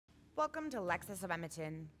Welcome to Lexus of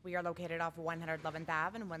Edmonton. We are located off 111th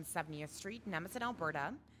Ave and 170th Street in Edmonton,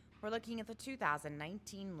 Alberta. We're looking at the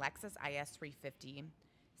 2019 Lexus IS 350.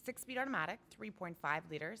 6-speed automatic,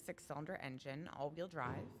 3.5-liter, 6-cylinder engine, all-wheel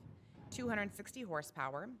drive, 260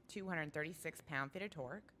 horsepower, 236 pound-feet of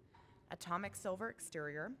torque, atomic silver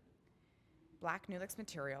exterior, black Nulux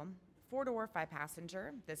material, 4-door,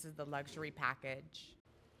 5-passenger. This is the luxury package.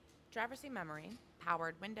 Driver's seat memory,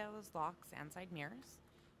 powered windows, locks, and side mirrors.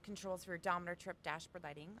 Controls for your odometer, trip, dashboard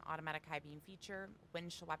lighting, automatic high beam feature,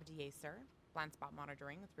 windshield wiper de-aicer, blind spot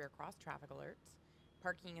monitoring with rear cross traffic alerts,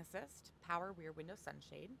 parking assist, power rear window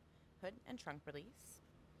sunshade, hood and trunk release,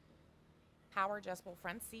 power adjustable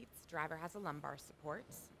front seats, driver has a lumbar support,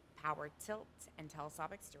 power tilt and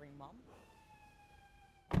telescopic steering wheel,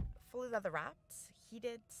 fully leather wrapped,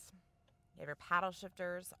 heated. You have your paddle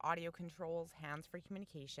shifters, audio controls, hands-free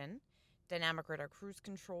communication, dynamic radar cruise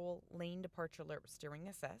control, lane departure alert with steering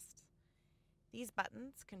assist. These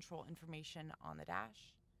buttons control information on the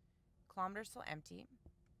dash, kilometers till empty,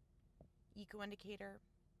 eco indicator,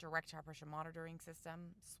 direct tire pressure monitoring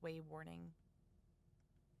system, sway warning.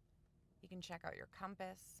 You can check out your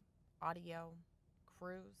compass, audio,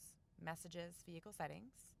 cruise, messages, vehicle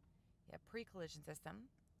settings. You have pre-collision system,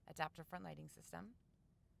 adaptive front lighting system.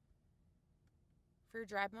 For your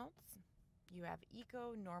drive modes, you have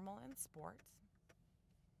Eco, Normal, and Sport.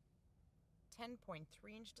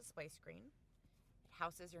 10.3-inch display screen. It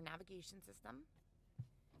houses your navigation system.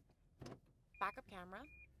 Backup camera.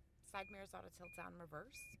 Side mirrors auto tilt down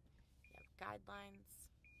reverse. You have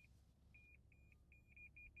guidelines.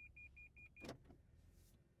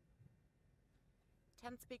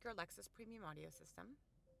 Ten-speaker Lexus premium audio system.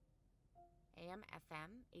 AM,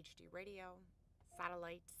 FM, HD radio,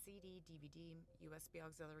 satellite, CD, DVD, USB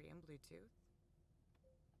auxiliary, and Bluetooth.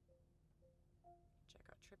 Check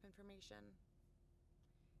out trip information.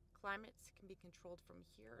 Climate can be controlled from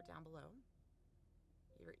here or down below.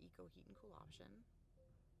 Your eco heat and cool option.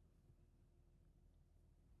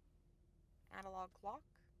 Analog clock.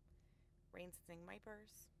 Rain sensing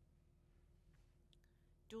wipers.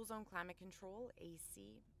 Dual zone climate control,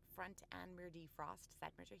 AC, front and rear defrost,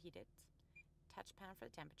 side mirrors are heated. Touch panel for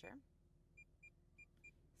the temperature.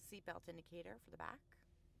 Seatbelt indicator for the back.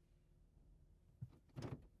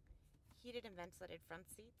 Heated and ventilated front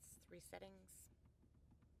seats, 3 settings.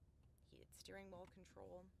 Heated steering wheel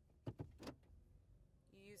control.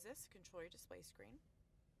 You use this to control your display screen.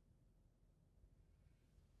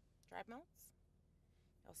 Drive modes.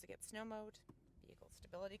 You also get snow mode, vehicle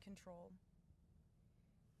stability control.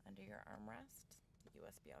 Under your armrest,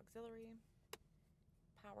 USB auxiliary,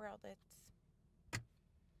 power outlets,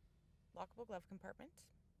 lockable glove compartment,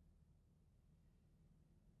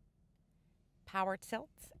 power tilt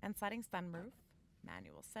and sliding sunroof,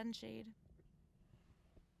 manual sunshade,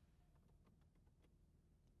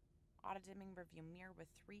 auto dimming rearview mirror with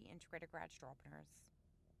 3 integrated garage door openers,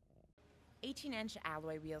 18-inch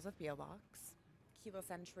alloy wheels with wheel locks, keyless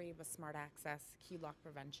entry with smart access, key lock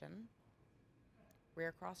prevention,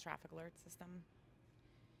 rear cross traffic alert system,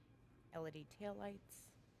 LED taillights,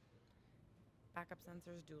 backup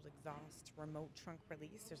sensors, dual exhaust, remote trunk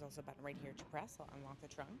release. There's also a button right here to press. I'll unlock the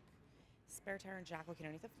trunk. Spare tire and jack located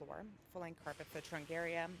underneath the floor. Full-length carpet for the trunk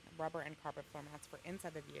area. Rubber and carpet floor mats for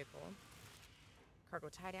inside the vehicle. Cargo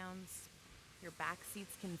tie-downs. Your back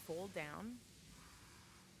seats can fold down.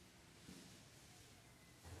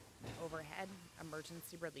 Overhead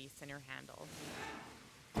emergency release in your handle.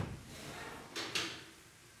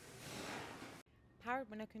 Powered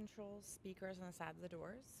window controls, speakers on the side of the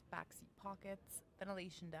doors, back seat pockets,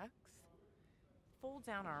 ventilation ducts, fold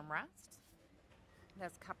down armrest. It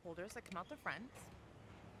has cup holders that come out the front,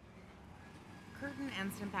 curtain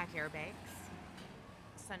and impact airbags,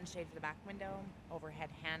 sunshade for the back window, overhead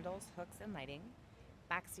handles, hooks, and lighting.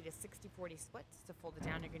 Back seat is 60-40 splits. To fold it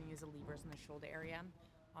down, you're going to use the levers in the shoulder area.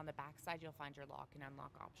 On the back side, you'll find your lock and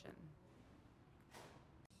unlock option.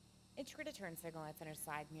 Integrated turn signal lights under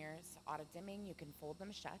side mirrors, auto dimming, you can fold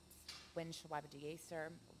them shut, windshield wiper de-aicer,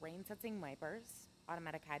 rain sensing wipers,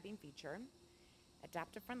 automatic high beam feature,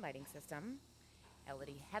 adaptive front lighting system,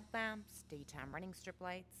 LED headlamps, daytime running strip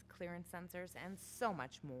lights, clearance sensors, and so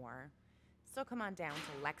much more. So come on down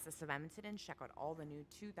to Lexus of Edmonton and check out all the new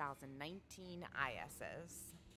 2019 ISs.